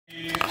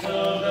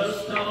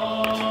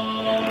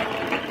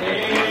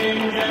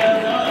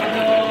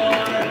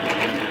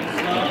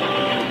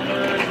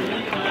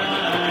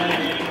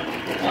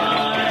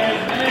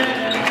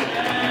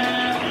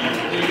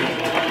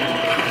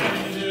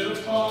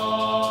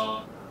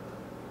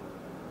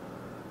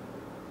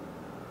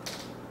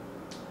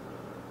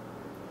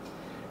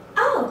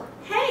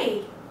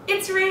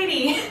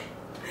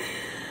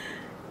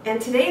and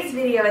today's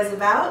video is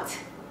about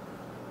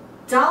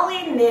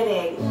Dolly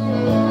knitting.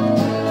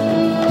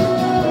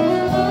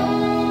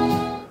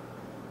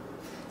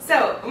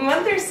 So, a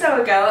month or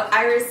so ago,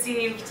 I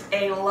received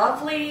a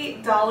lovely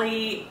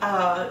Dolly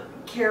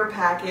care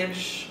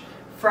package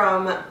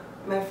from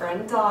my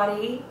friend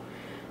Dolly,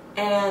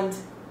 and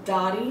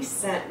Dolly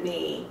sent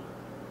me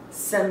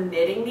some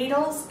knitting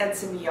needles and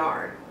some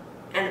yarn.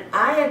 And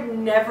I had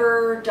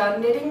never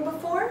done knitting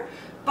before,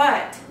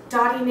 but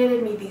Dolly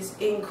knitted me these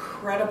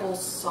incredible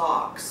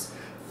socks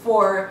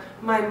for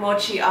my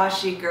mochi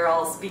ashi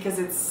girls because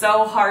it's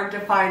so hard to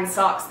find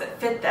socks that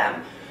fit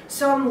them.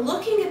 So I'm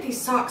looking at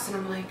these socks and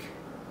I'm like,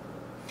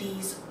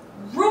 these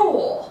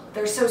rule.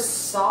 They're so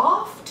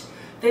soft.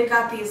 They've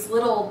got these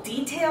little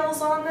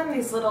details on them,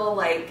 these little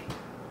like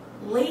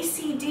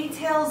lacy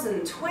details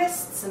and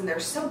twists, and they're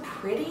so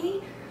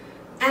pretty.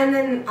 And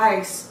then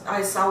I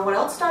saw what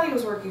else Dolly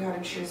was working on,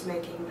 and she was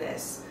making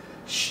this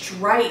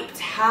striped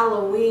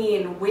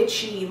Halloween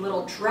witchy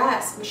little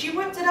dress, and she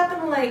whipped it up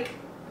in like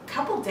a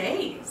couple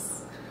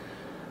days.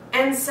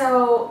 And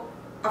so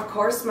of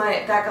course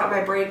that got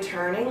my brain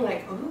turning,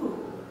 like,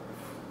 ooh,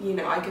 you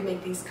know, I could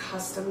make these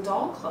custom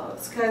doll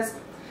clothes, because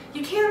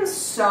you can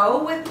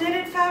sew with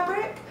knitted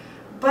fabric,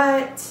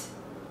 but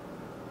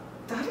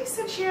Dolly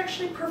said she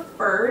actually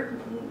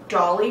preferred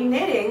Dolly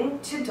knitting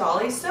to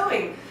Dolly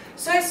sewing.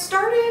 So I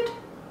started,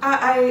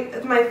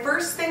 my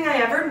first thing I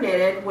ever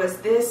knitted was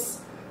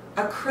this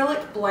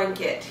acrylic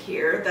blanket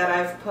here that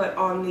I've put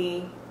on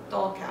the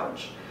doll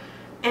couch.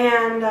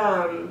 And,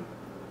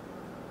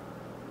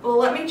 well,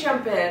 let me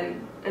jump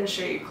in and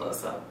show you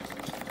close up.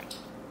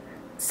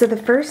 So the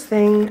first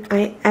thing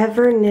I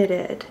ever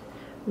knitted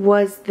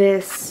was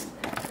this,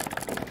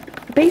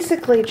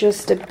 basically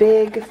just a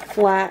big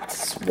flat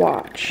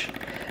swatch.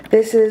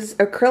 This is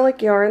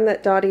acrylic yarn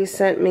that Dolly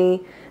sent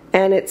me,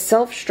 and it's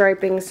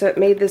self-striping, so it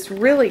made this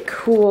really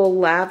cool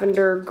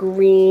lavender,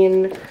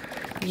 green,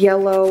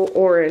 yellow,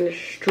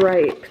 orange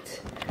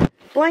striped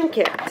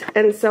blanket.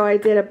 And so I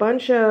did a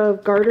bunch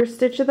of garter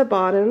stitch at the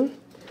bottom,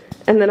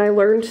 and then I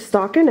learned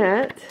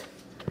stockinette,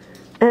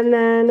 and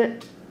then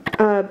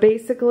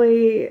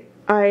basically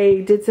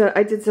I did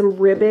some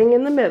ribbing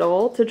in the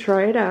middle to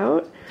try it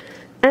out.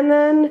 And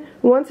then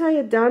once I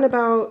had done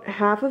about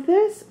half of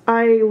this,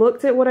 I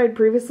looked at what I'd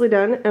previously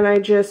done and I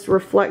just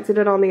reflected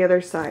it on the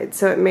other side,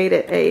 so it made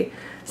it a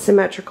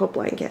symmetrical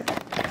blanket.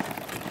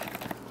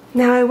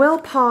 Now I will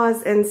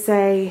pause and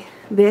say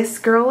this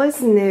girl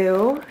is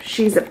new.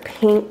 She's a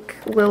pink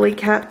lily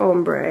cat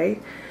ombre,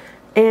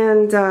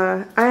 and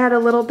I had a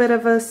little bit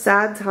of a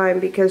sad time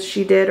because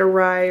she did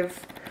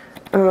arrive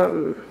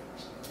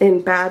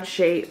in bad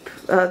shape.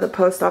 The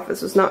post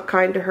office was not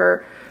kind to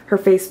her. Her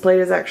faceplate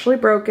is actually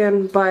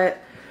broken, but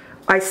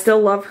I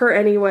still love her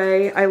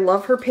anyway. I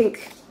love her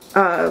pink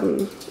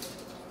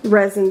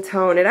resin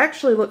tone. It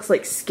actually looks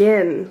like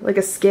skin, like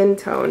a skin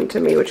tone to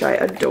me, which I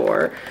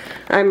adore.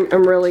 I'm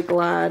really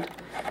glad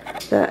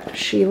that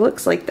she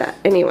looks like that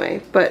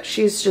anyway, but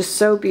she's just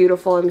so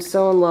beautiful. I'm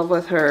so in love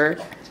with her,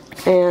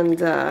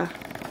 and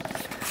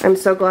I'm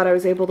so glad I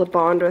was able to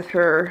bond with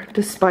her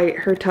despite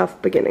her tough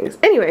beginnings.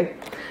 Anyway,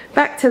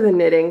 back to the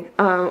knitting.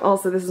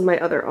 Also, this is my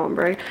other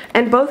ombre.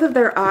 And both of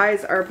their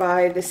eyes are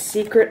by the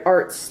Secret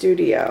Art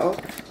Studio.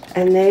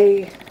 And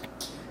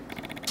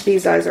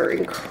these eyes are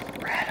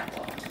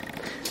incredible.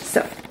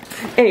 So,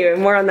 anyway,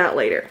 more on that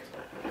later.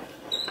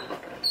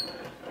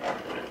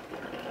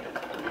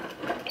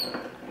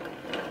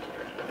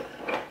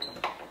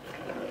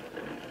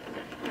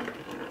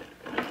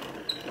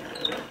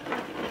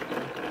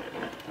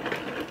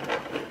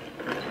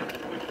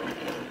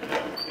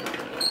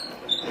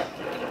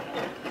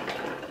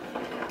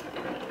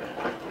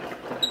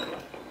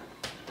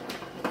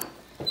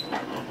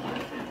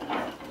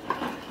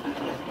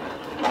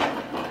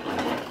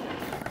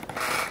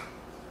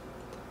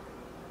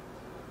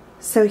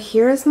 So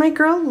here is my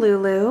girl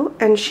Lulu,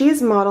 and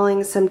she's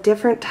modeling some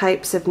different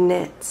types of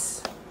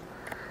knits.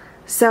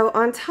 So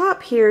on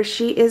top here,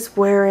 she is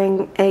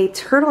wearing a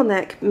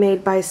turtleneck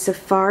made by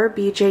Safar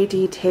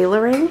BJD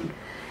Tailoring.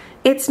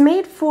 It's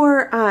made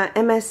for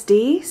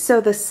MSD, so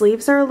the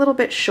sleeves are a little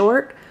bit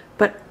short,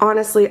 but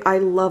honestly, I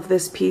love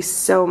this piece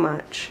so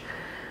much.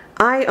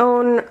 I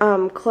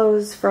own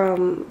clothes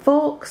from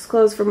Volks,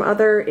 clothes from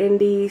other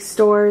indie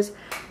stores,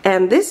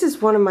 and this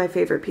is one of my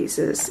favorite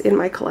pieces in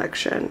my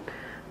collection.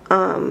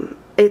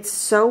 It's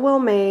so well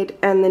made,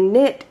 and the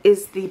knit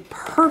is the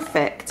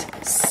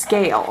perfect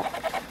scale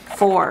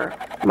for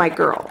my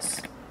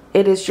girls.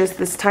 It is just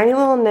this tiny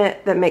little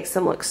knit that makes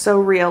them look so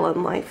real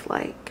and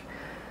lifelike.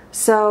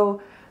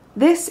 So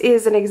this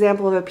is an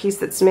example of a piece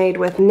that's made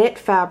with knit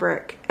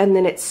fabric, and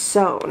then it's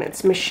sewn,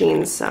 it's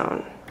machine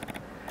sewn.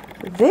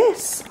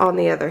 This, on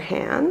the other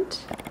hand,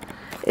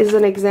 is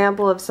an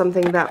example of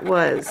something that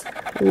was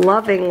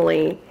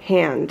lovingly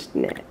hand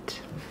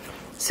knit.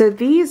 So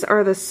these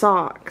are the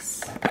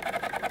socks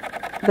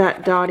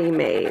that Dolly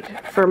made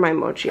for my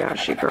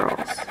mochi-ashi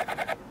girls.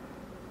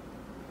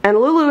 And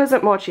Lulu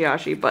isn't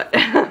mochi-ashi, but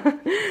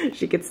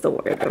she could still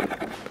wear them.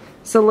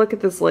 So look at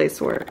this lace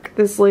work.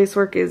 This lace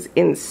work is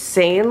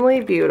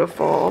insanely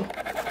beautiful.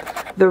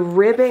 The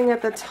ribbing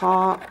at the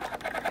top,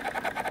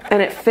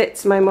 and it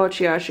fits my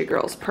Mochiashi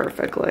girls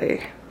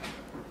perfectly.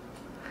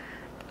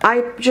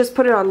 I just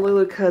put it on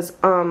Lulu because,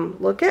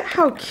 look at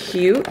how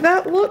cute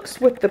that looks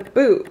with the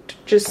boot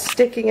just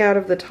sticking out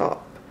of the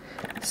top.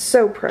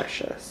 So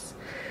precious.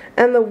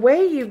 And the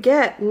way you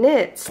get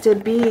knits to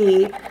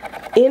be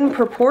in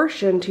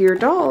proportion to your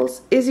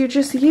dolls is you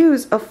just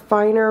use a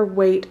finer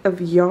weight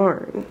of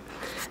yarn.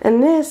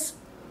 And this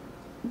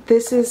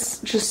is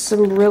just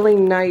some really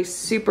nice,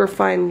 super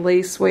fine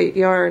lace weight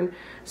yarn,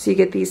 so you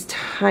get these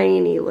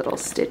tiny little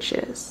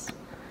stitches.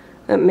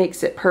 That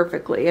makes it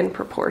perfectly in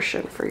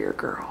proportion for your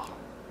girl.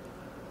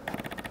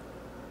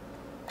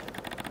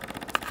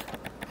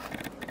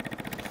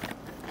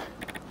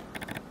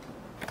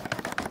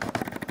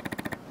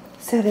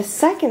 So the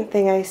second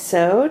thing I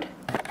sewed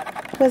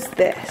was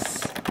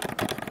this.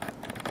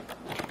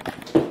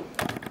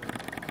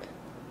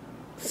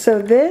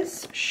 So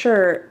this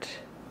shirt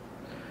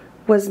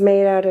was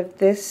made out of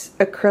this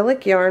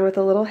acrylic yarn with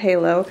a little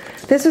halo.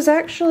 This was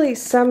actually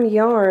some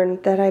yarn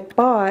that I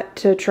bought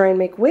to try and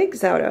make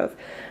wigs out of.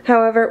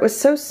 However, it was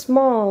so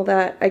small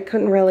that I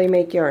couldn't really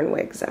make yarn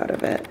wigs out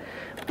of it.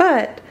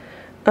 But,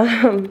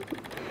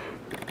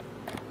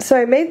 so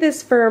I made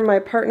this for my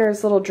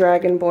partner's little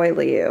dragon boy,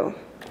 Liu.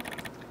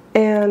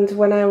 And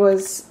when I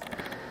was,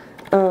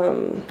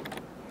 I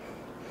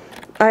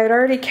had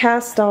already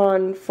cast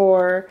on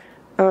for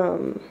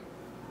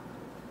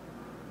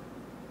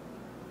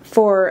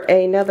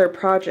another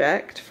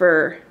project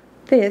for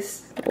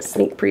this little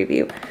sneak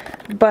preview,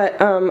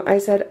 but I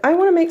said, I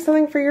want to make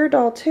something for your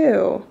doll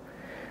too.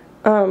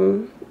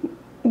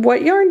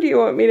 What yarn do you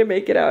want me to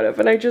make it out of?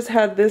 And I just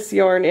had this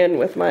yarn in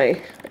with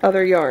my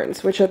other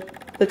yarns, which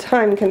at the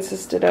time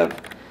consisted of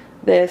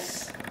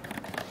this,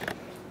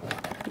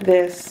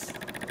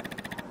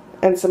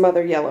 and some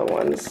other yellow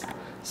ones.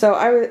 So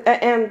I was,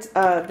 and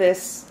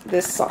this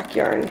sock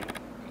yarn.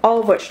 All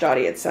of which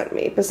Dottie had sent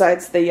me,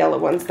 besides the yellow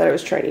ones that I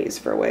was trying to use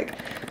for a wig.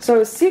 So I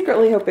was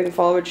secretly hoping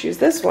Fall would choose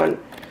this one.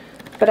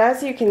 But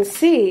as you can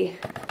see,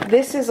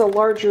 this is a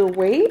larger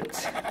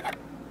weight.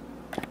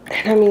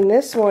 And I mean,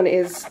 this one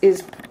is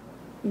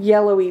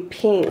yellowy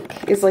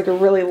pink. Is like a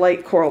really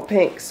light coral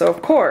pink. So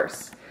of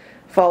course,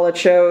 Fala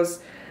chose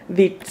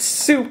the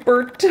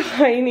super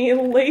tiny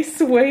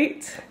lace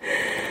weight.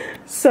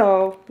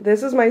 So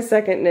this is my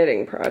second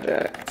knitting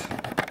project.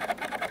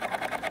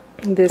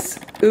 This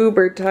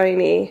uber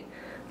tiny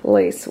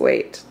lace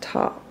weight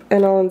top,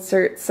 and I'll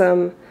insert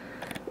some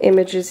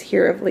images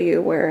here of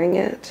Liu wearing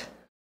it.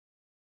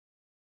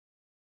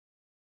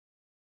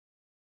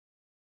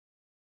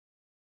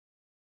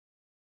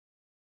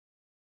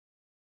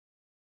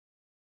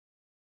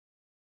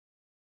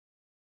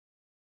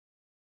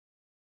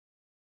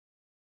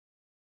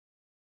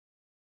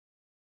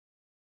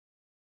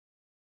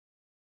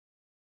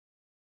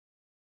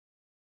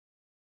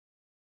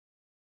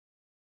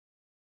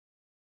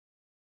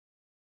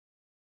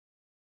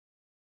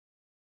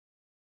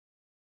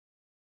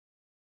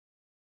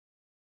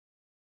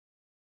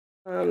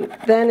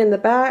 Then in the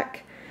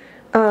back,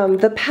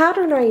 the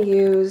pattern I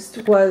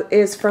used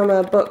is from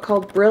a book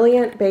called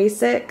Brilliant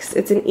Basics.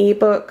 It's an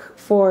ebook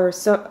for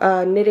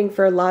knitting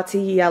for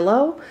Lati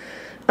Yellow.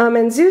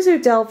 And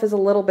Zuzu Delph is a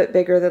little bit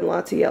bigger than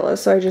Lati Yellow,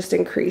 so I just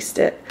increased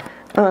it.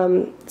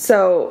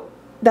 So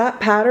that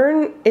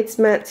pattern, it's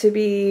meant to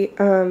be,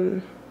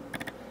 to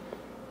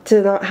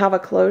not have a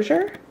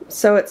closure.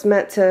 So it's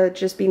meant to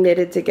just be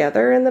knitted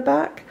together in the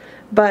back.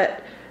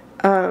 But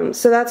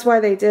so that's why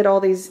they did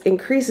all these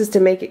increases to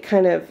make it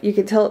kind of, you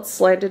can tell it's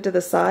slanted to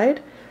the side.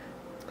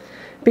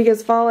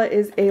 Because Fala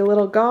is a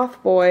little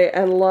goth boy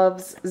and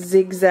loves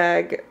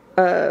zigzag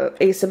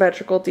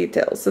asymmetrical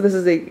details. So this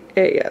is a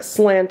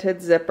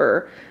slanted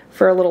zipper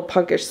for a little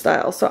punkish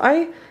style. So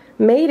I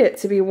made it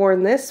to be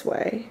worn this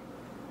way.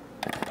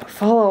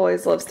 Fala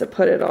always loves to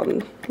put it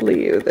on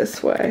Liu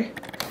this way.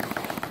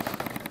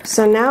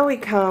 So now we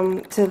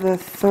come to the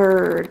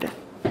third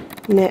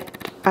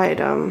knit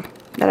item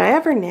that I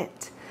ever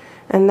knit,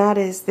 and that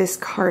is this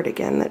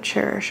cardigan that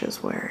Cherish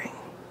is wearing.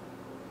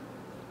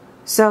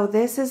 So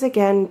this is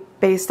again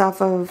based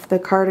off of the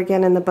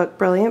cardigan in the book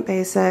Brilliant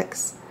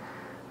Basics,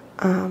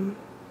 and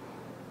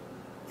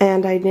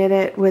I knit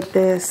it with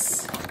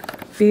this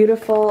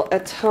beautiful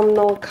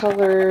autumnal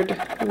colored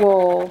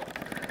wool.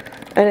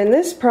 And in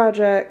this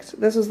project,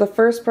 this was the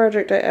first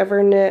project I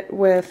ever knit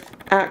with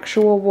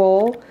actual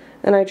wool,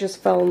 and I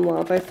just fell in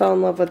love. I fell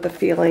in love with the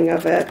feeling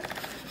of it.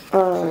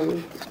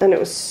 And it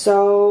was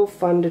so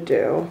fun to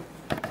do.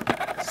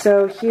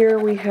 So here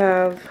we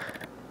have,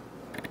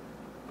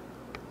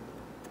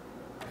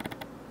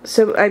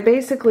 so I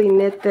basically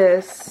knit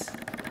this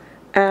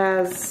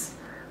as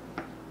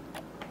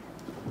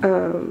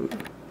 5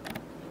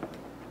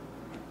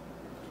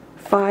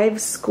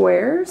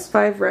 squares,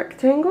 5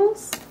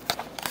 rectangles.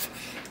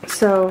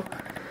 So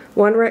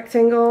 1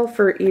 rectangle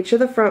for each of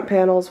the front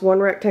panels, 1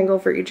 rectangle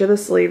for each of the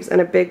sleeves, and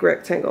a big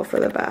rectangle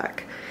for the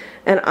back.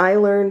 And I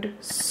learned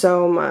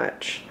so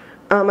much.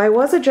 I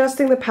was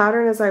adjusting the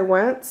pattern as I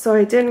went, so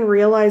I didn't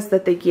realize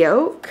that the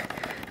yoke,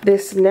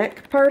 this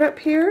neck part up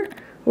here,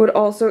 would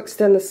also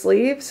extend the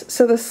sleeves.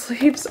 So the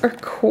sleeves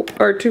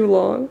are too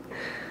long.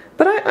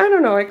 But I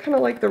don't know, I kind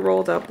of like the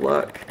rolled up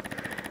look.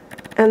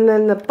 And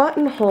then the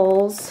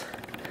buttonholes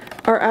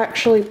are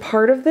actually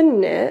part of the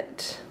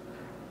knit.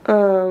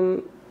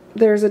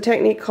 There's a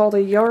technique called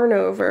a yarn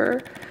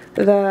over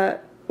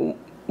that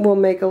will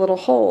make a little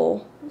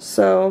hole.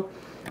 So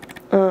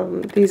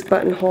these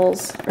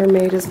buttonholes are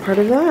made as part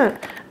of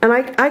that. And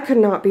I could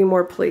not be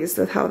more pleased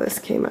with how this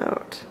came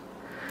out.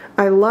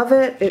 I love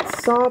it.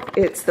 It's soft.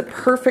 It's the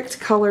perfect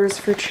colors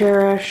for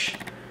Cherish.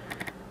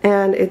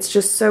 And it's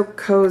just so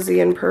cozy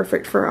and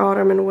perfect for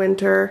autumn and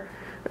winter.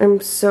 I'm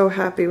so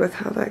happy with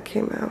how that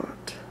came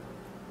out.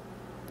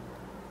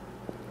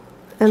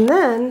 And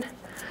then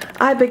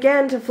I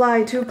began to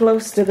fly too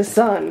close to the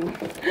sun.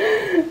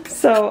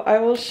 So I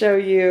will show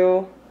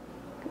you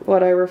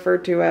what I refer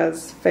to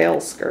as fail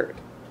skirt.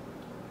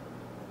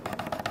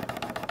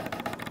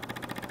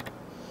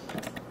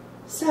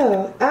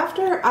 So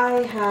after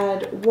I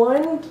had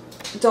one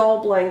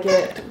doll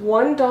blanket,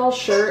 one doll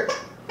shirt,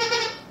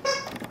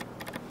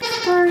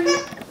 sorry,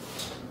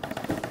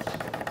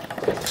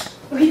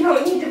 we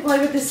don't need to play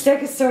with the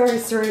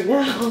Stegosaurus right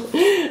now.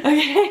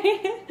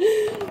 Okay.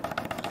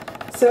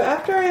 So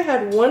after I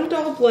had one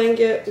doll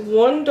blanket,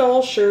 one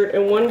doll shirt,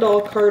 and one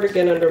doll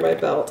cardigan under my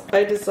belt,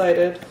 I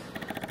decided,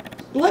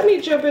 let me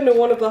jump into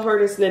one of the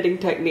hardest knitting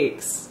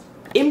techniques.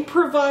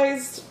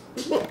 Improvised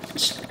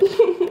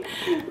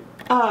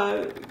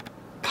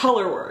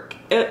color work.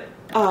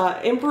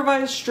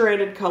 Improvised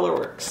stranded color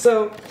work.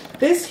 So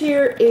this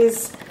here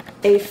is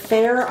a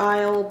Fair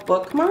Isle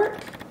bookmark.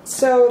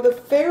 So the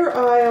Fair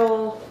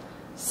Isle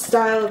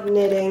style of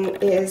knitting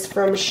is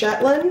from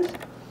Shetland,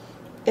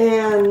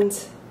 and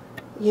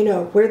you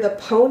know, where the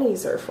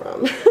ponies are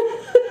from.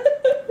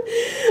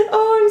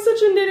 Oh, I'm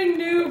such a knitting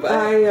noob.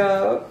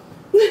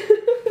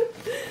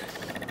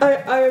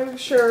 I'm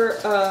sure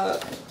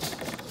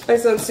I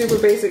sound super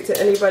basic to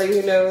anybody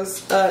who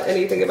knows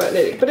anything about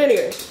knitting. But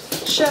anyway,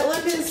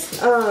 Shetland is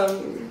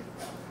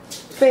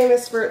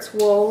famous for its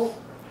wool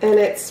and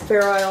its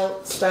Fair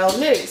Isle style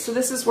knitting. So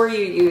this is where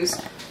you use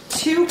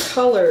 2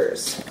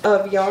 colors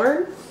of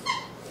yarn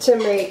to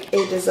make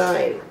a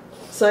design.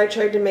 So I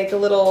tried to make a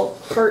little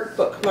heart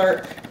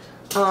bookmark,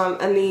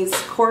 and these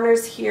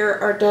corners here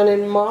are done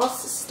in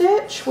moss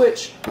stitch,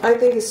 which I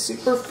think is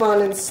super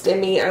fun and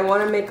stimmy. I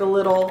want to make a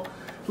little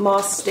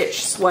moss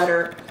stitch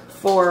sweater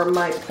for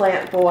my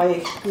plant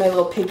boy, my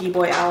little piggy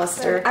boy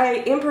Alistair.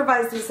 I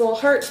improvised these little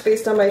hearts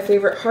based on my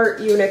favorite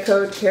heart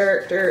Unicode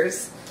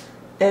characters,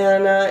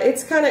 and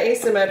it's kind of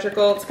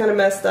asymmetrical, it's kind of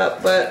messed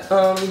up, but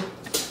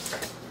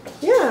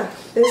yeah,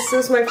 this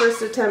was my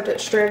first attempt at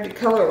stranded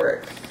color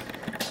work.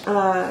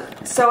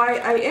 So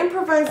I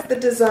improvised the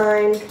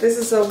design. This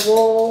is a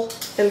wool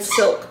and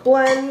silk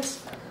blend.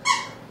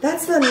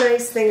 That's the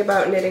nice thing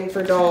about knitting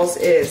for dolls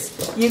is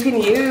you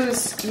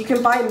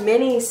can buy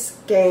mini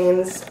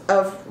skeins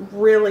of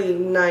really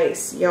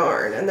nice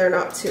yarn and they're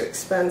not too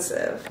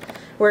expensive.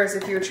 Whereas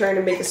if you were trying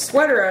to make a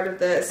sweater out of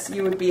this,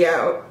 you would be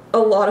out a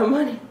lot of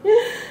money.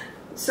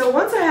 So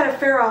once I had a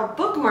Fair Isle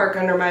bookmark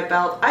under my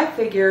belt, I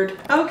figured,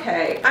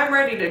 okay, I'm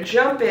ready to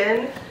jump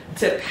in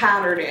to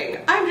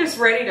patterning. I'm just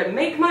ready to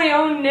make my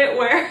own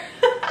knitwear.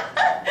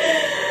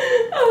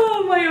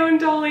 Oh, my own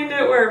Dolly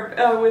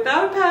knitwear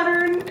without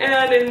pattern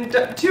and in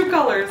 2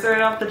 colors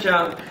right off the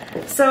jump.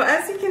 So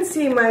as you can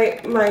see,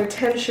 my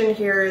tension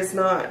here is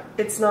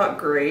not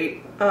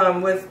great.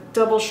 With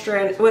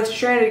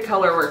stranded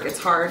color work, it's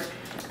hard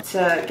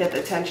to get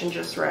the tension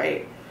just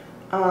right.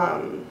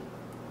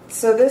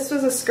 So this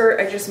was a skirt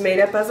I just made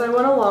up as I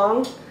went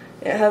along.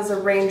 It has a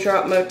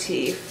raindrop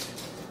motif.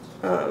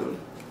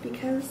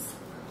 Because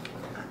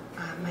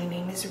my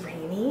name is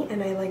Rainy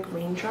and I like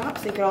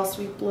raindrops. They could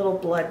also be little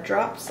blood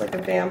drops, like a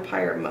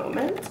vampire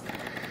moment.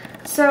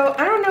 So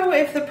I don't know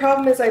if the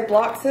problem is I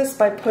blocked this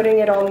by putting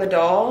it on the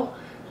doll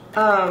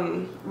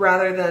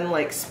rather than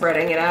like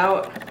spreading it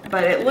out,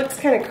 but it looks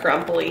kind of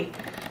crumply.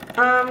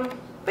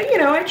 But you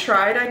know, I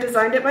tried. I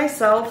designed it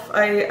myself.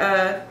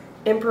 I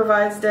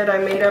improvised it. I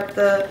made up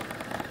the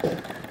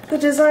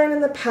design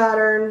and the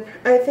pattern.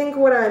 I think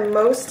what I'm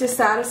most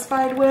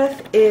dissatisfied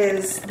with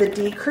is the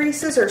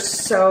decreases are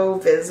so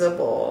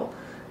visible.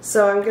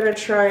 So I'm going to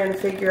try and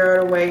figure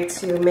out a way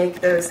to make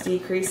those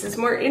decreases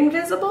more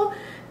invisible.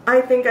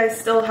 I think I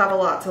still have a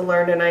lot to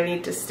learn and I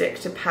need to stick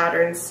to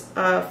patterns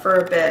for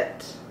a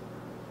bit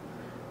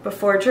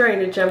before trying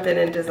to jump in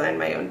and design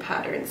my own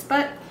patterns.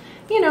 But,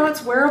 you know,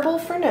 it's wearable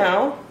for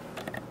now.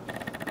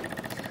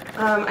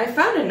 I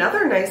found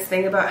another nice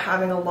thing about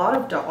having a lot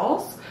of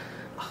dolls.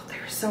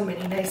 So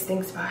many nice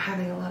things about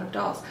having a lot of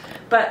dolls.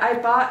 But I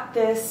bought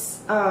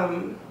this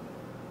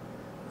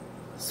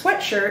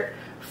sweatshirt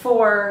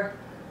for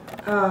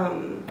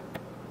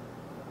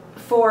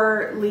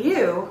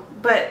Liu,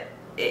 but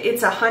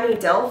it's a Honey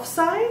Delph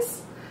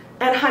size,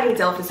 and Honey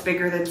Delph is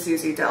bigger than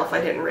Susie Delph.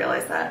 I didn't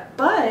realize that,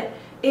 but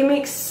it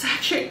makes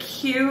such a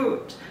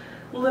cute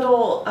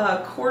little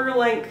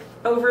quarter-length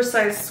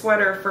oversized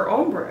sweater for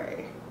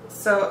ombre.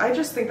 So I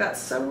just think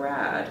that's so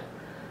rad.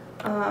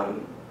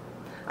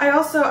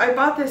 I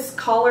bought this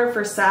collar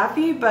for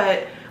Safi,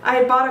 but I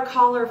had bought a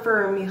collar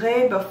for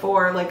Mireille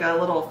before, like a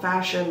little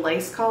fashion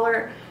lace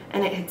collar,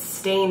 and it had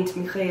stained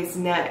Mireille's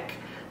neck.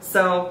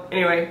 So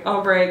anyway,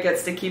 ombre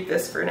gets to keep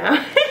this for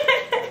now.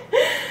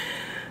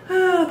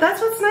 That's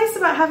what's nice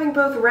about having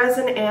both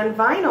resin and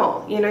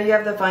vinyl. You know, you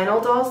have the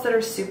vinyl dolls that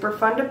are super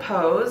fun to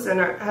pose and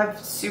have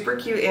super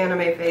cute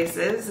anime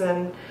faces,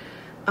 and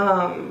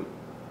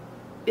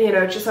you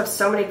know, just have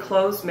so many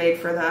clothes made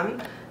for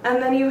them.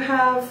 And then you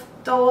have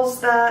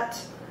dolls that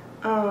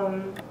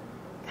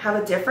have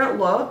a different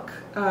look.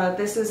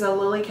 This is a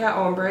Lilycat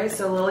ombre.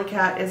 So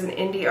Lilycat is an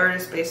indie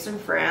artist based in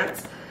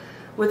France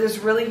with this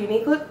really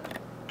unique look.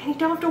 And you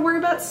don't have to worry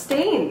about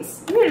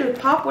stains. You can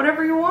just pop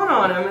whatever you want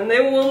on them and they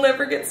will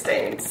never get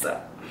stained.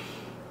 So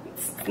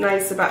it's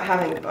nice about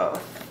having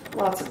both.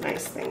 Lots of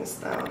nice things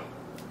though.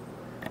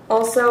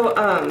 Also,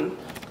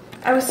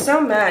 I was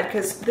so mad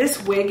because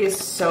this wig is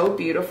so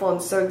beautiful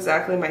and so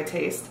exactly my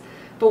taste.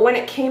 But when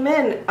it came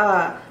in,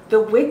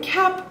 the wig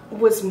cap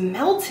was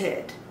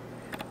melted.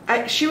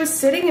 She was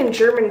sitting in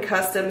German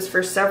customs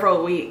for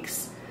several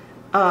weeks,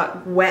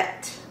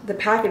 wet. The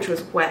package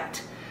was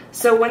wet.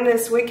 So when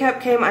this wig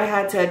cap came, I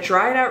had to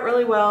dry it out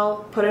really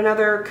well, put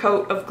another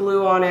coat of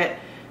glue on it,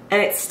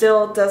 and it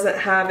still doesn't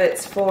have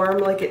its form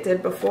like it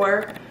did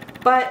before.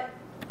 But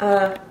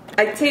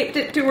I taped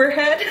it to her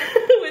head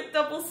with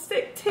double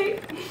stick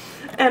tape,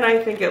 and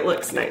I think it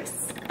looks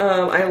nice.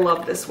 I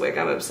love this wig.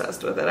 I'm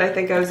obsessed with it. I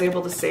think I was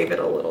able to save it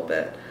a little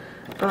bit.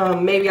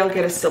 Maybe I'll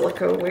get a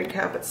silicone wig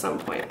cap at some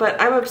point.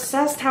 But I'm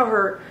obsessed how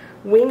her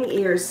wing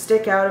ears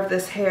stick out of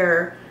this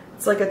hair.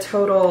 It's like a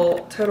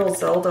total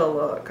Zelda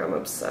look. I'm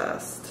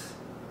obsessed.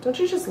 Don't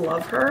you just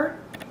love her?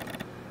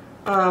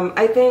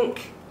 I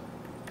think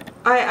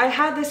I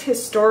had this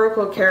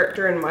historical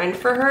character in mind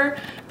for her,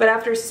 but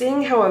after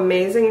seeing how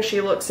amazing she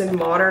looks in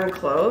modern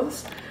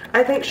clothes,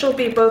 I think she'll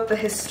be both the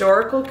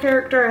historical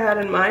character I had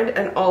in mind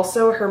and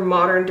also her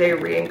modern day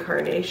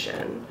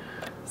reincarnation.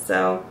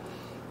 So,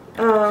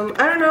 I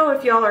don't know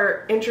if y'all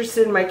are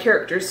interested in my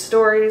character's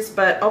stories,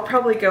 but I'll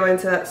probably go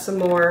into that some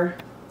more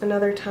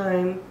another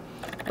time.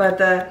 But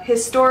the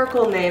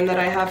historical name that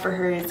I have for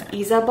her is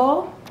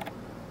Isabeau,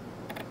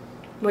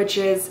 which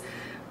is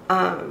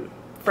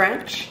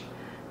French,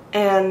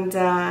 and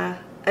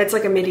it's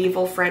like a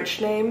medieval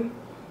French name.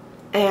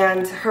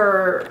 And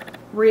her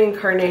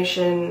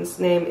reincarnation's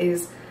name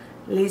is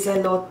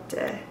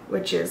Lieselotte,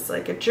 which is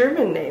like a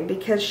German name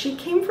because she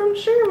came from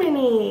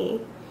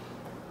Germany.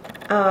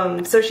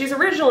 So she's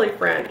originally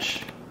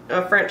French,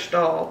 a French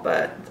doll,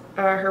 but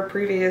her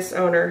previous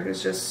owner,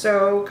 who's just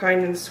so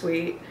kind and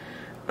sweet,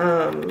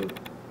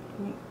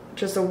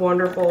 just a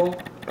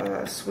wonderful,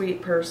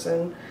 sweet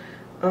person,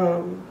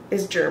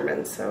 is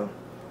German, so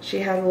she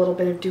has a little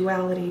bit of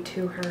duality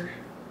to her.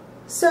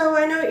 So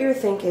I know what you're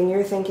thinking.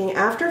 You're thinking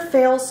after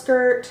fail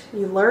skirt,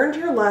 you learned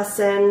your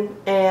lesson,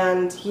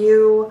 and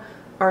you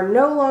are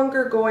no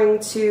longer going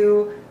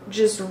to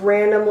just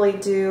randomly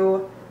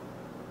do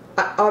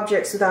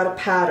objects without a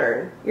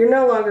pattern. You're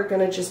no longer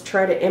going to just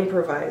try to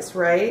improvise,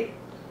 right?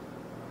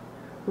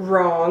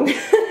 Wrong.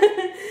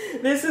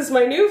 This is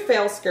my new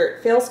fail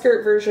skirt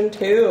version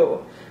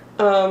 2.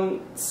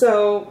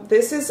 So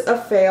this is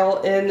a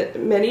fail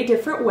in many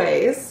different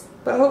ways,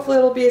 but hopefully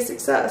it'll be a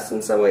success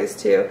in some ways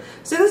too.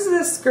 So this is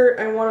a skirt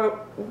I want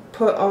to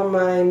put on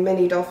my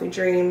mini Dolphy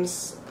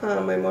Dreams,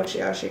 my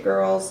Mochiashi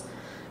girls,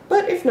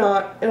 but if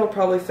not, it'll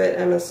probably fit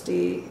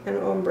MSD and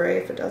Ombre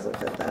if it doesn't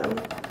fit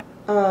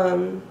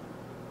them.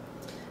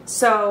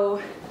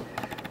 So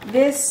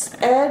this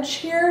edge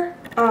here,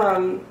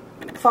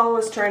 Follow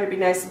was trying to be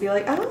nice and be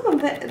like, oh,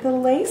 the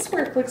lace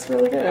work looks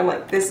really good. I'm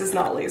like, this is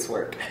not lace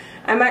work.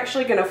 I'm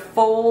actually going to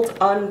fold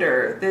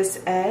under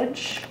this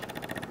edge,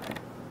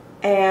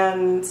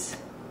 and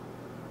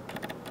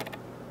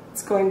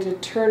it's going to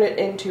turn it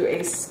into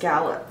a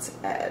scalloped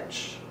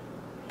edge.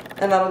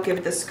 And that'll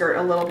give the skirt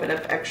a little bit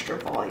of extra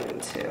volume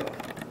too.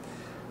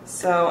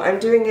 So I'm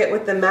doing it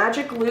with the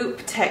magic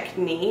loop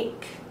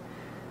technique,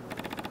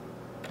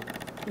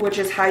 which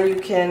is how you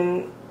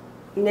can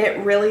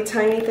knit really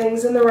tiny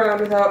things in the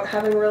round without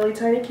having really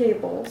tiny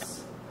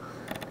cables.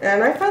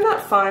 And I find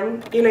that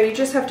fun. You know, you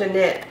just have to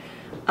knit,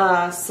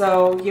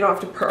 so you don't have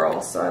to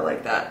purl, so I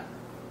like that.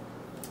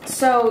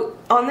 So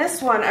on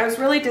this one, I was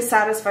really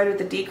dissatisfied with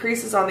the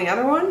decreases on the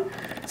other one.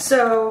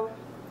 So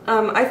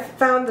I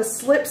found the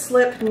slip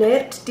slip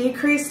knit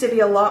decrease to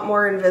be a lot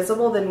more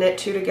invisible than knit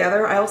two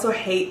together. I also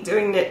hate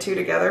doing knit two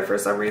together for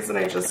some reason.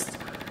 I just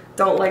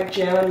don't like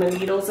jamming the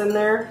needles in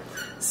there.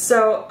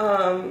 So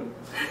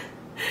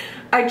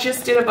I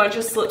just did a bunch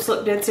of slip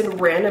slip knits in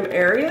random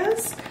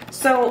areas.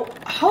 So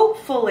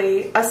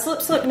hopefully a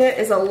slip slip knit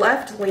is a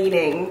left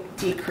leaning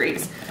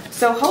decrease.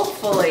 So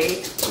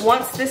hopefully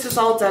once this is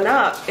all done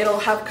up, it'll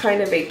have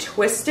kind of a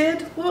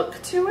twisted look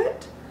to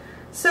it.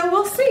 So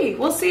we'll see.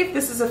 We'll see if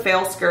this is a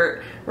fail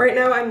skirt. Right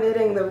now I'm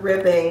knitting the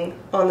ribbing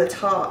on the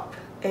top,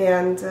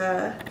 and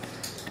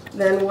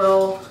then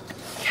we'll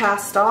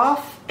cast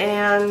off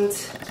and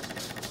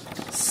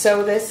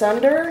sew this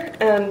under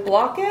and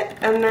block it,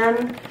 and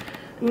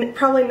then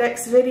probably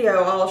next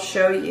video I'll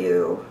show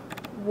you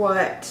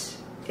what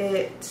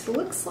it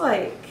looks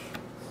like.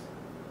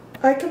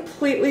 I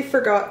completely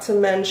forgot to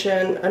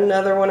mention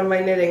another one of my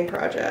knitting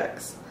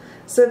projects.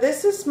 So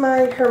this is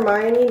my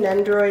Hermione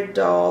Nendoroid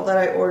doll that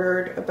I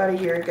ordered about a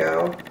year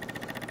ago,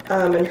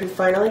 and who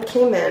finally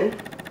came in.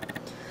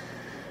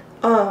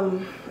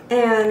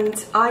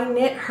 And I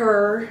knit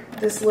her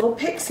this little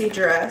pixie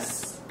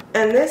dress,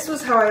 and this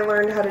was how I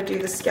learned how to do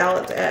the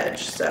scalloped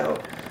edge. So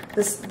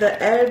the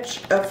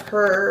edge of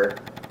her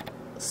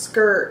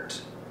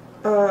skirt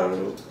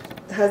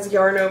has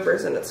yarn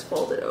overs and it's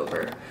folded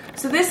over.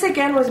 So this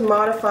again was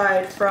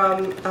modified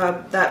from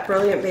that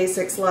Brilliant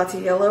Basics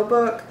Latte Yellow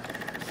book.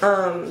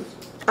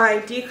 I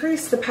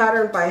decreased the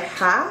pattern by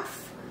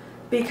half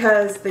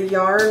because the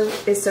yarn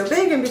is so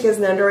big and because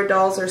Nendoroid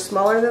dolls are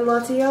smaller than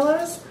Latte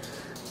Yellows.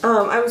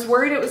 I was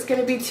worried it was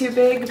going to be too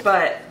big,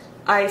 but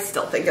I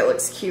still think it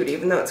looks cute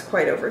even though it's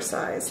quite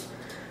oversized.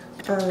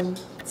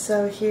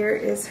 So here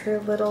is her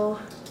little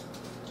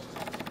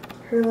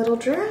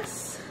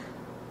dress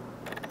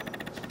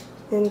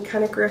in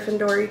kind of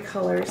Gryffindor-y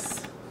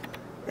colors.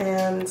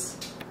 And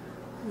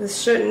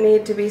this shouldn't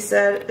need to be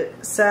said,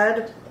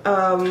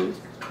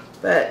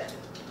 but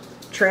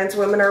trans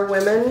women are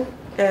women,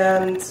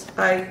 and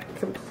I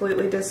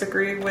completely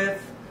disagree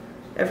with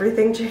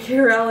everything J.K.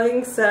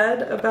 Rowling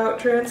said about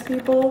trans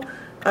people.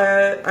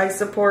 I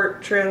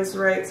support trans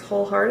rights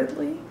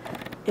wholeheartedly,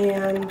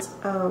 and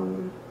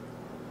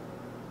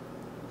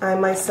I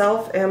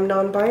myself am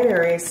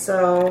non-binary,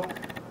 so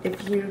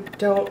if you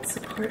don't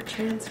support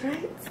trans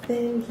rights,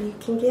 then you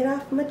can get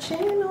off my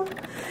channel.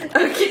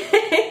 Okay.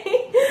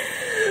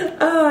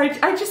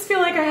 I just feel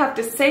like I have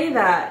to say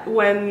that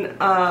when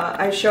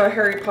I show a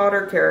Harry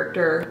Potter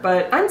character,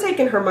 but I'm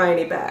taking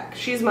Hermione back.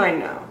 She's mine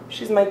now.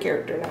 She's my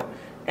character now.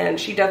 And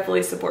she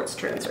definitely supports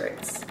trans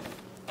rights.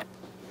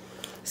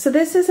 So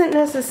this isn't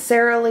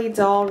necessarily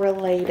doll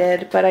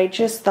related, but I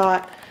just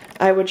thought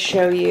I would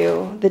show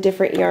you the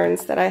different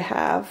yarns that I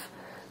have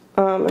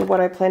and what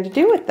I plan to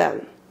do with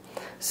them.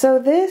 So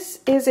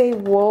this is a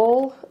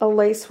wool, a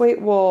lace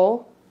weight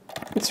wool.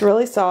 It's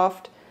really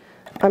soft.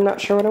 I'm not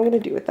sure what I'm going to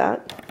do with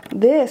that.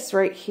 This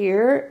right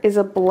here is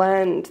a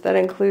blend that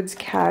includes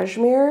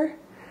cashmere.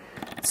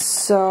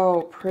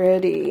 So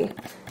pretty.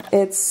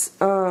 It's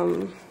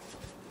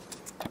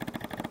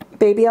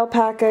baby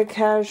alpaca,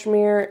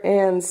 cashmere,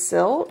 and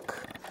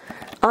silk.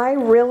 I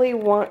really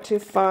want to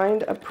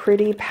find a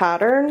pretty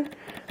pattern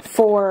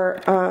for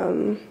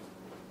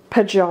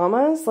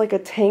pajamas, like a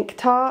tank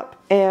top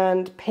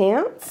and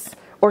pants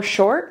or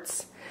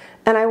shorts.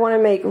 And I want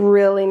to make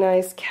really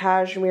nice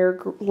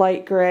cashmere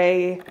light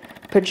gray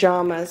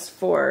pajamas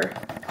for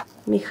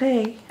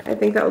Mireille. I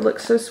think that would look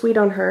so sweet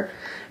on her.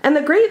 And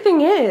the great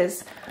thing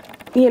is,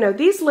 you know,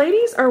 these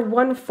ladies are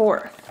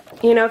 1/4.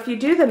 You know, if you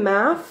do the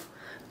math,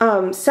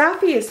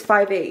 Safi is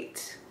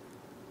 5'8".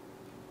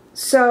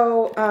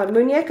 So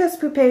Muñecas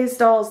Poupées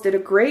Dolls did a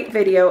great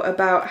video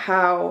about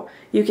how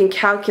you can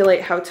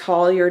calculate how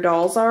tall your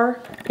dolls are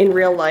in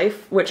real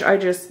life, which I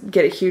just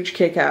get a huge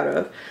kick out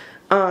of.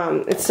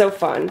 It's so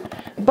fun.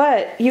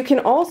 But you can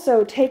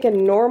also take a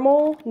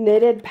normal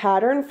knitted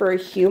pattern for a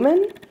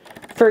human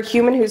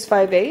who's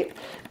 5'8",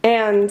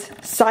 and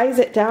size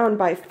it down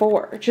by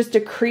 4. Just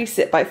decrease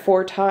it by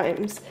 4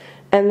 times.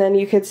 And then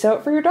you could sew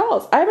it for your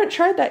dolls. I haven't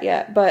tried that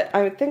yet, but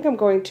I think I'm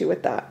going to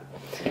with that.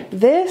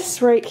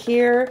 This right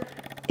here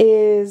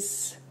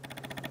is,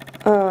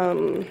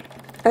 I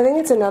think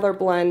it's another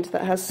blend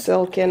that has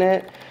silk in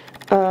it.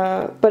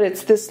 But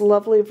it's this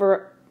lovely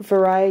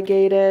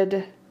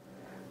variegated,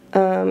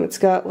 it's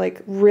got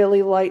like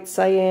really light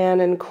cyan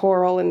and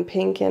coral and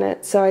pink in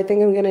it. So I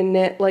think I'm going to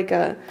knit like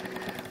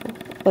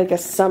a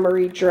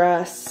summery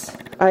dress,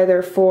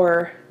 either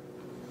for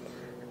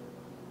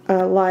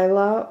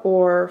Lila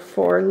or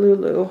for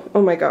Lulu.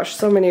 Oh my gosh,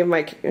 so many of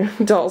my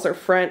dolls are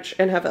French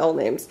and have L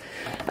names.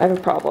 I have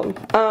a problem.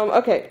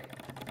 Okay,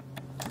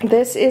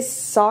 this is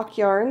sock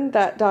yarn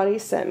that Dottie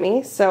sent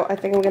me, so I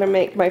think I'm going to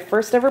make my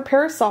first ever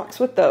pair of socks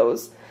with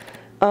those.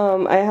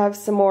 I have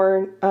some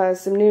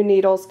new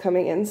needles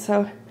coming in,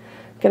 so I'm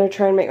going to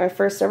try and make my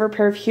first ever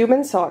pair of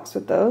human socks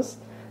with those.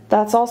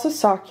 That's also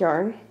sock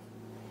yarn.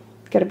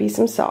 Gotta be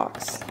some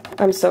socks.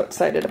 I'm so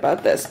excited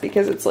about this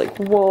because it's like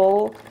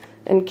wool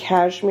and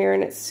cashmere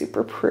and it's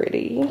super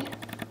pretty.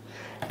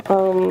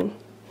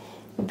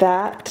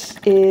 That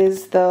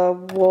is the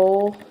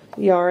wool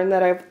yarn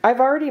that I've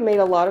already made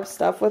a lot of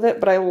stuff with it,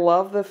 but I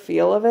love the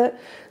feel of it.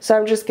 So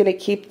I'm just gonna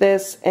keep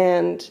this,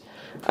 and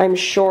I'm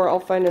sure I'll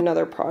find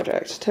another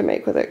project to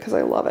make with it because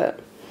I love it.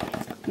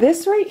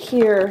 This right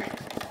here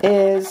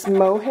is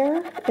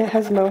mohair. It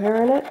has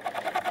mohair in it,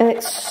 and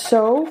it's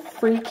so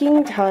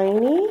freaking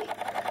tiny.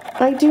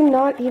 I do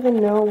not even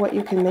know what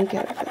you can make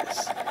out of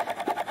this.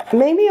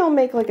 Maybe I'll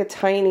make like a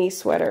tiny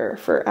sweater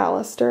for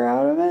Alistair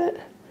out of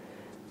it.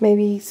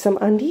 Maybe some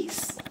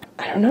undies?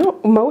 I don't know.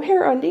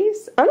 Mohair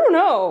undies? I don't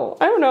know.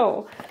 I don't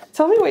know.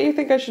 Tell me what you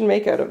think I should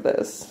make out of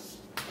this.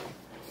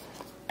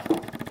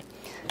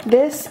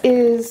 This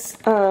is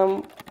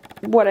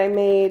what I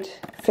made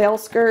fail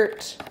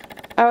skirt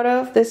out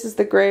of. This is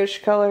the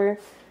grayish color,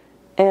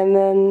 and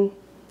then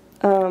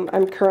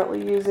I'm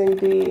currently using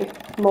the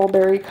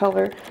mulberry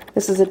color.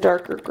 This is a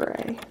darker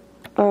gray,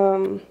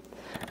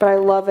 but I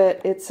love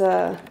it. It's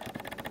a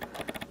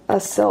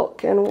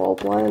silk and wool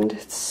blend.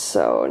 It's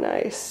so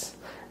nice,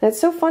 and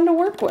it's so fun to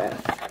work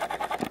with.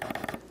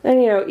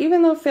 And you know,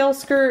 even though fail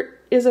skirt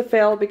is a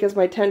fail because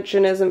my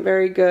tension isn't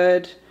very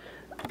good,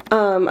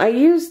 I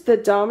used the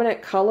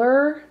dominant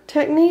color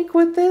technique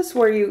with this,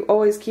 where you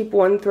always keep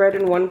one thread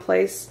in one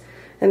place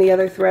and the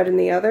other thread in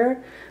the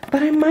other.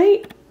 But I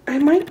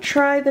might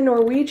try the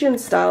Norwegian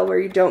style where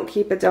you don't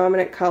keep a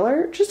dominant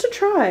color, just to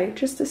try,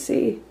 just to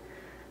see.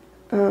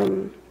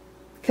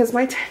 Because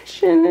my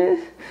tension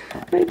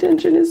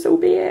is so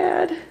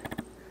bad.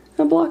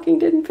 The blocking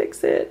didn't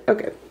fix it.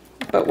 Okay,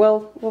 but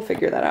we'll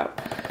figure that out.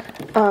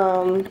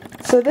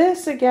 So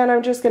this, again,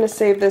 I'm just going to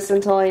save this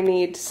until I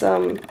need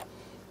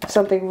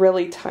something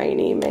really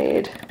tiny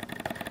made.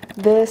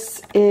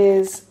 This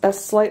is a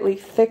slightly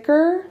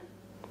thicker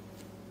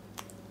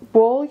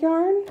wool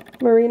yarn,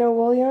 merino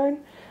wool yarn.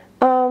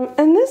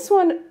 And this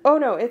one, oh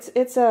no,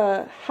 it's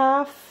a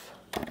half,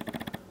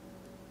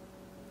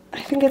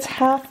 I think it's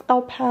half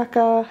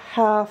alpaca,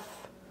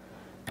 half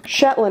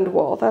Shetland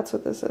wool. That's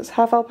what this is.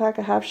 Half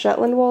alpaca, half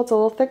Shetland wool. It's a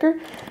little thicker.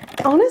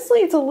 Honestly,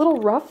 it's a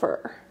little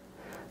rougher.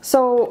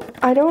 So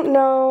I don't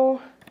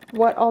know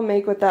what I'll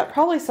make with that.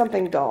 Probably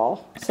something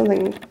doll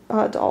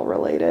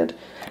related.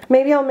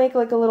 Maybe I'll make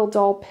like a little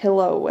doll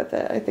pillow with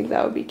it. I think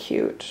that would be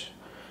cute.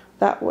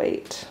 That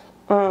weight.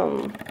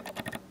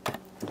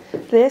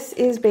 This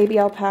is baby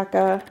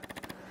alpaca,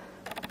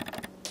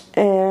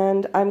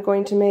 and I'm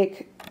going to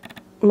make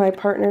my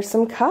partner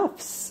some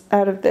cuffs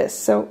out of this.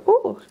 So,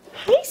 oh,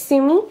 hi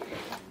Sumi.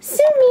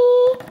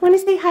 Sumi, want to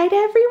say hi to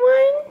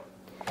everyone?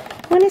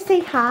 Want to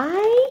say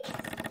hi?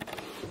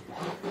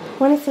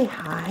 Want to say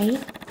hi?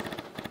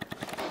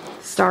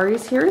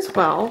 Starry's here as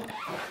well.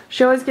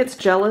 She always gets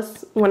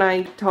jealous when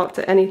I talk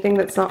to anything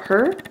that's not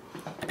her,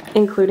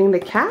 including the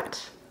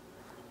cat,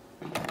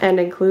 and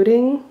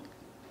including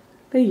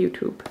the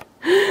YouTube.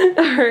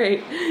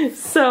 Alright,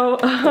 so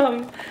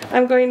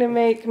I'm going to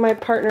make my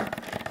partner,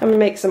 I'm going to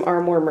make some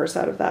arm warmers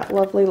out of that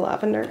lovely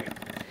lavender.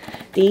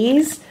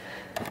 These,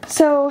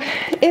 so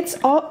it's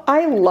all,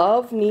 I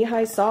love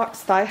knee-high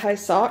socks, thigh-high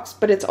socks,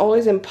 but it's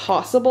always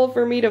impossible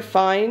for me to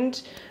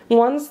find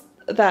ones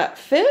that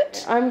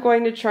fit. I'm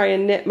going to try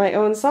and knit my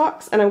own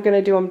socks, and I'm going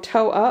to do them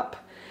toe up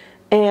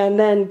and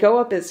then go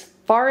up as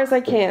far as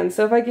I can.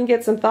 So if I can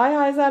get some thigh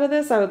highs out of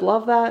this, I would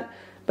love that.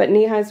 But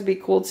knee highs would be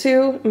cool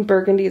too, and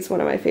burgundy is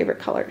one of my favorite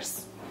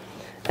colors.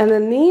 And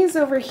then these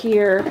over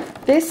here,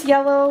 this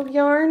yellow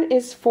yarn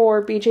is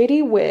for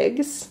BJD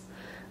wigs.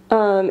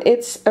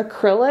 It's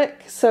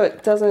acrylic, so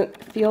it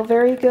doesn't feel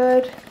very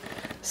good.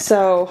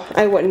 So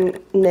I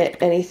wouldn't knit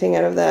anything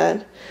out of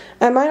that.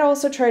 I might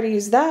also try to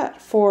use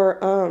that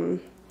for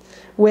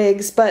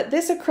wigs, but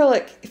this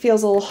acrylic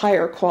feels a little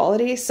higher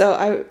quality,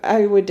 so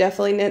I would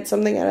definitely knit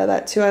something out of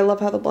that too. I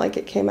love how the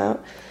blanket came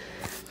out.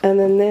 And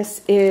then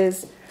this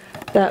is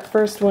that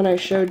first one I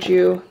showed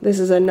you. This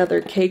is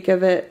another cake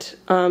of it,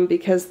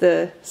 because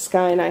the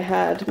Sky and I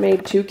had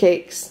made 2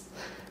 cakes.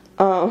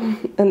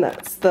 And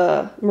that's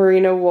the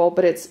merino wool,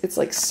 but it's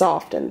like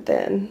soft and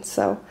thin,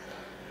 so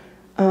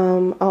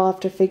I'll have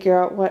to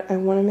figure out what I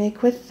want to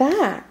make with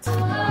that.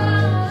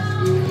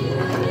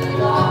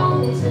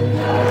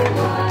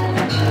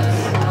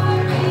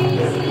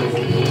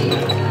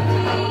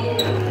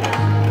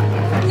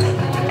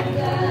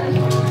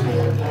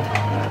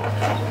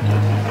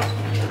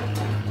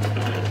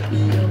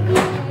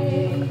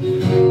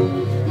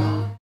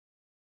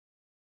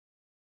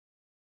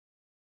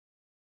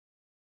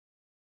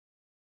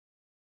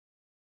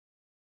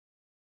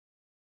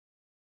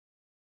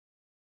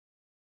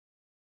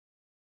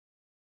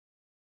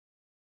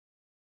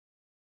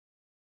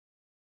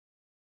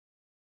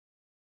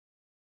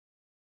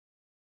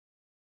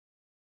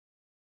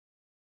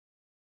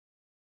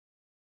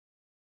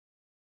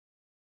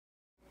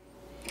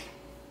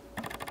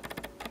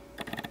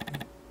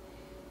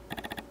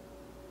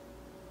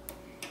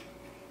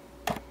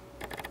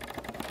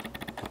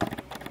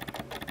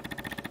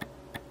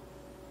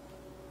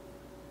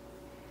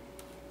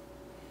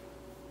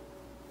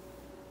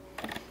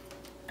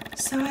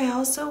 So I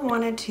also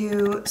wanted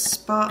to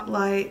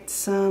spotlight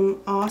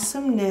some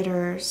awesome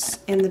knitters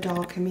in the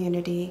doll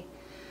community.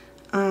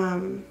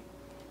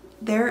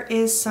 There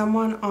is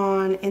someone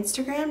on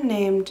Instagram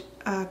named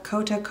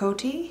Kota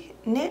Koti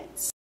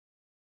Knits.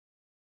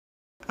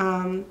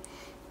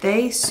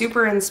 They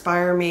super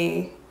inspire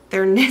me.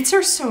 Their knits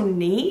are so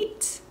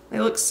neat. They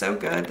look so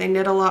good. They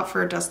knit a lot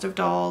for Dust of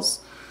Dolls,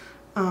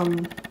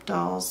 and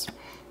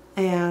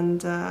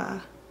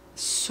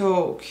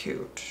so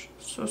cute.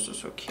 So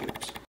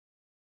cute.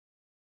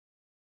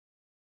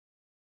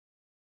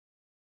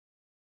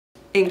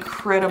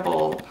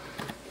 Incredible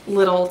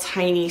little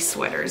tiny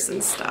sweaters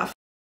and stuff.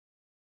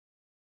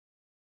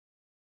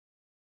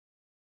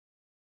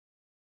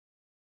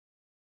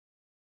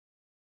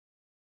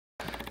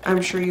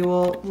 I'm sure you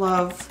will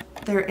love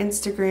their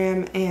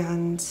Instagram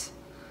and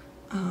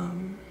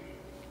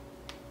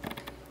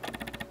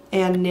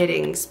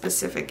knitting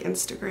specific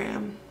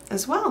Instagram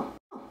as well.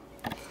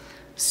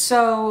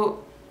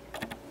 So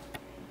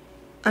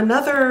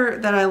another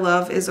that I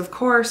love is, of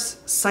course,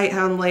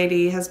 Sighthound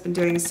Lady has been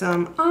doing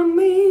some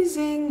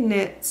amazing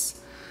knits.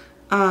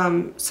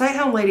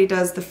 Sighthound Lady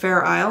does the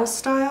Fair Isle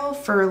style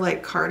for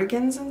like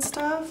cardigans and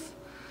stuff.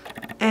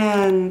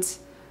 And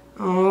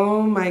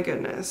oh my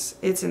goodness,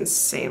 it's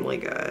insanely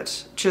good.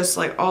 Just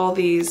like all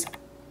these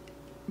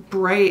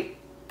bright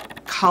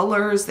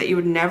colors that you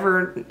would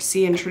never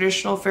see in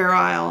traditional Fair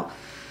Isle.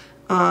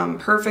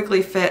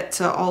 Perfectly fit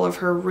to all of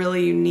her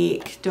really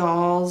unique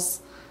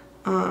dolls.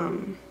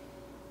 I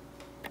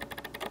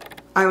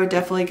would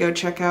definitely go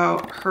check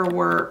out her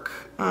work.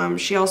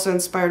 She also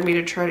inspired me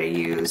to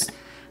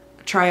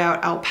try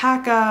out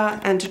alpaca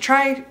and to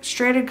try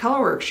stranded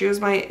colorwork. She was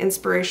my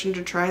inspiration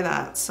to try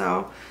that.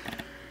 So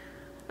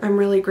I'm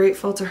really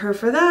grateful to her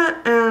for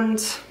that.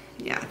 And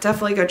yeah,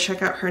 definitely go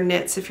check out her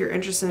knits if you're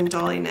interested in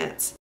Dolly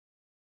knits.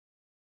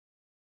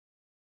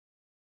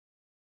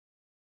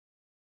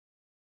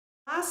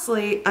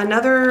 Lastly,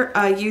 another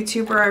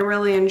YouTuber I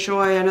really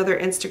enjoy, another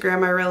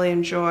Instagram I really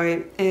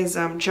enjoy is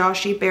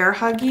Joshy Bear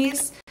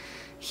Huggies.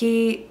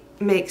 He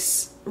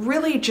makes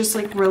really just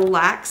like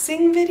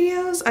relaxing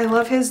videos. I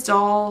love his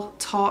doll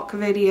talk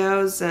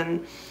videos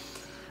and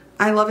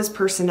I love his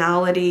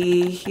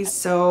personality. He's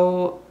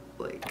so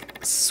like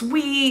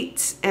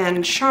sweet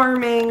and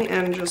charming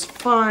and just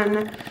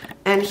fun,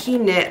 and he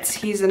knits.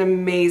 He's an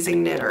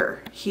amazing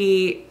knitter.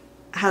 He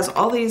has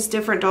all these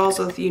different dolls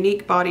with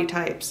unique body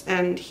types,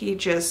 and he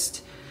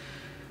just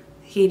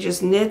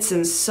knits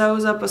and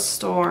sews up a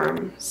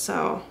storm.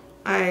 So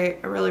I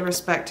really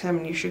respect him,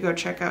 and you should go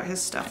check out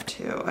his stuff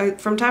too.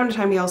 From time to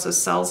time he also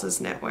sells his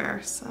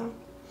knitwear, so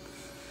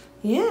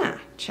yeah,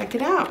 check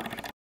it out.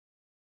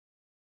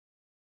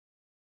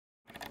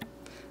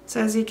 So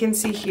as you can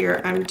see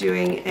here, I'm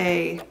doing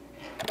a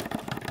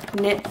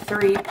knit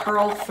 3,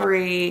 purl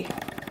 3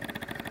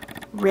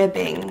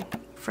 ribbing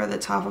for the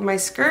top of my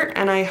skirt,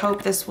 and I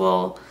hope this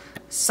will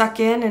suck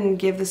in and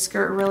give the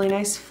skirt a really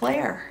nice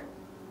flare.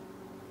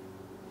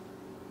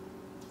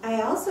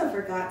 I also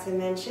forgot to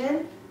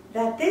mention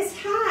that this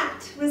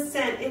hat was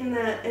sent in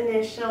the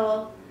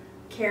initial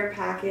care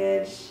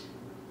package,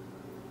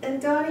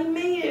 and Dolly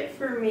made it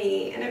for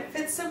me, and it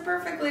fits so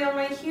perfectly on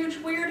my huge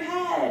weird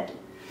head.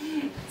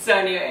 So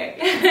anyway,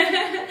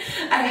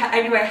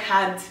 I knew I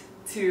had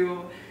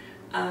to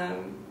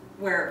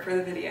wear it for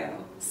the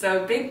video.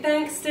 So big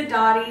thanks to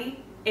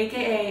Dolly,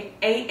 aka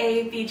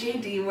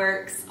BJD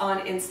Works on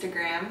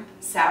Instagram,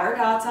 Sour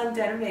Dots on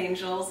Den of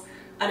Angels,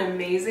 an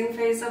amazing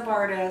face-up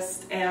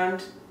artist,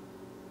 and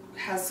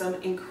has some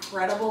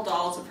incredible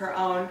dolls of her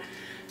own.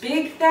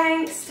 Big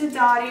thanks to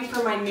Dottie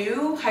for my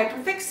new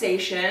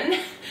hyperfixation,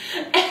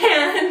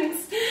 and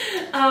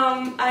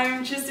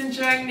I'm just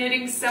enjoying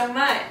knitting so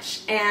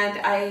much, and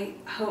I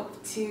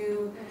hope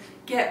to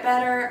get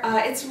better.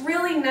 It's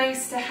really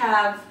nice to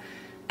have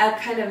a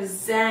kind of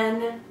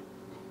zen,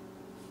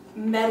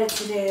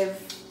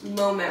 meditative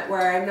moment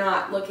where I'm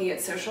not looking at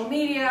social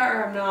media,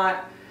 or I'm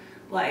not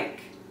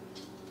like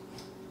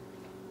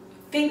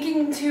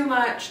thinking too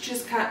much,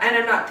 and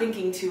I'm not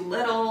thinking too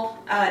little.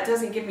 It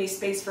doesn't give me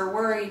space for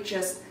worry.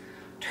 Just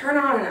turn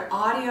on an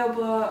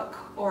audiobook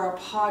or a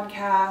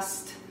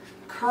podcast,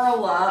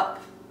 curl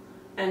up,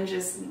 and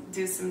just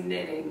do some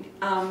knitting.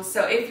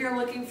 So if you're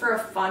looking for a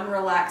fun,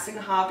 relaxing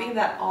hobby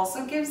that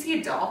also gives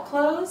you doll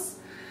clothes,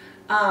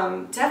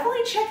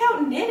 definitely check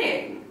out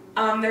knitting.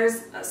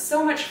 There's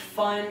so much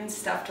fun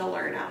stuff to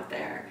learn out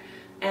there,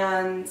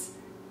 and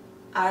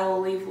I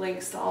will leave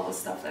links to all the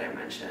stuff that I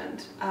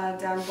mentioned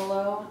down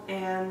below,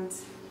 and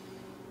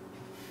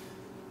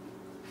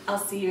I'll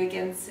see you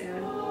again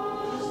soon.